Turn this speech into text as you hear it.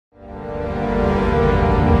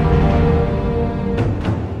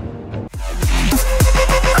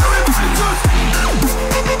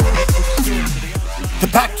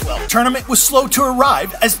tournament was slow to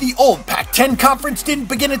arrive as the old Pac-10 conference didn't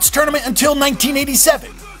begin its tournament until 1987.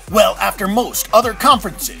 Well, after most other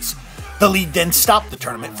conferences. The league then stopped the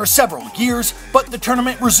tournament for several years, but the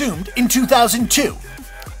tournament resumed in 2002.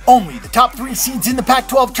 Only the top 3 seeds in the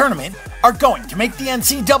Pac-12 tournament are going to make the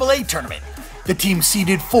NCAA tournament. The teams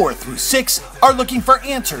seeded 4 through 6 are looking for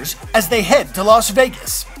answers as they head to Las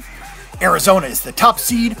Vegas. Arizona is the top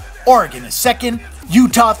seed, Oregon is 2nd,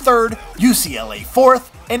 Utah 3rd, UCLA 4th,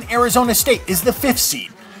 and Arizona State is the 5th seed.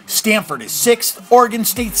 Stanford is 6th, Oregon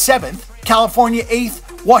State 7th, California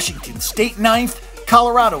 8th, Washington State 9th,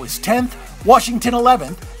 Colorado is 10th, Washington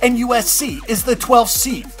 11th, and USC is the 12th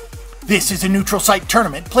seed. This is a neutral site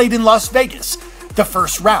tournament played in Las Vegas. The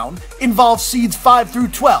first round involves seeds 5 through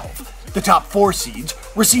 12. The top 4 seeds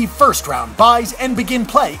receive first round byes and begin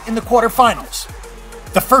play in the quarterfinals.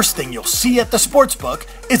 The first thing you'll see at the sportsbook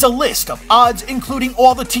is a list of odds including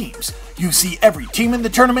all the teams. You see every team in the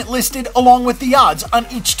tournament listed along with the odds on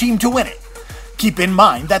each team to win it. Keep in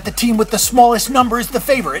mind that the team with the smallest number is the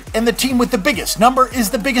favorite and the team with the biggest number is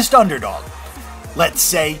the biggest underdog. Let's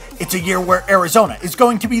say it's a year where Arizona is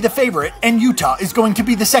going to be the favorite and Utah is going to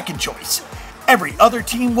be the second choice. Every other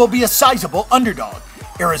team will be a sizable underdog.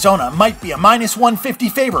 Arizona might be a -150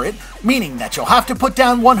 favorite, meaning that you'll have to put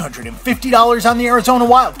down $150 on the Arizona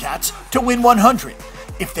Wildcats to win 100.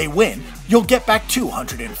 If they win, you'll get back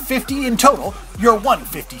 $250 in total, your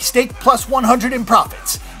 $150 stake plus $100 in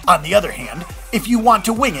profits. On the other hand, if you want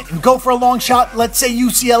to wing it and go for a long shot, let's say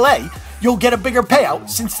UCLA, you'll get a bigger payout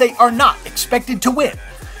since they are not expected to win.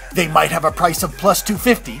 They might have a price of plus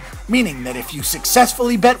 $250, meaning that if you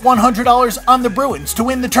successfully bet $100 on the Bruins to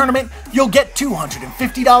win the tournament, you'll get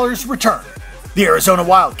 $250 return. The Arizona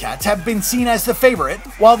Wildcats have been seen as the favorite,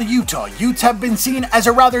 while the Utah Utes have been seen as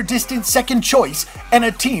a rather distant second choice and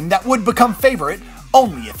a team that would become favorite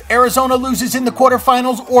only if Arizona loses in the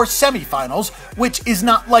quarterfinals or semifinals, which is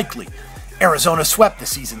not likely. Arizona swept the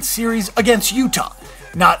season series against Utah.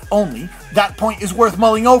 Not only that point is worth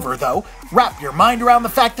mulling over, though, wrap your mind around the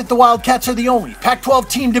fact that the Wildcats are the only Pac-12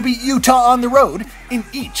 team to beat Utah on the road in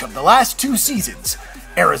each of the last 2 seasons.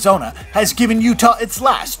 Arizona has given Utah its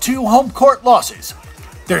last 2 home court losses.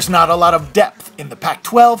 There's not a lot of depth in the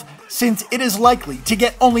Pac-12 since it is likely to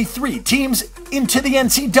get only 3 teams into the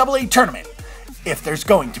NCAA tournament. If there's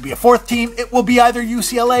going to be a 4th team, it will be either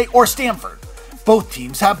UCLA or Stanford. Both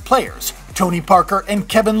teams have players, Tony Parker and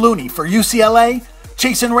Kevin Looney for UCLA,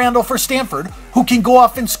 Chasen Randall for Stanford, who can go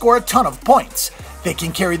off and score a ton of points. They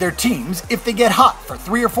can carry their teams if they get hot for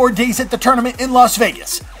 3 or 4 days at the tournament in Las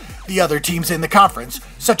Vegas. The other teams in the conference,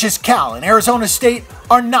 such as Cal and Arizona State,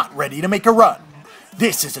 are not ready to make a run.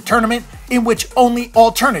 This is a tournament in which only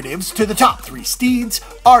alternatives to the top 3 seeds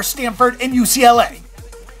are Stanford and UCLA.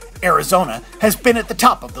 Arizona has been at the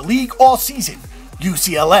top of the league all season.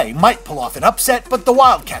 UCLA might pull off an upset, but the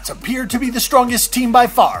Wildcats appear to be the strongest team by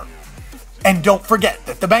far. And don't forget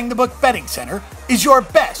that the Bang the Book Betting Center is your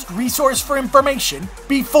best resource for information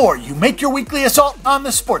before you make your weekly assault on the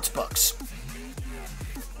sportsbooks.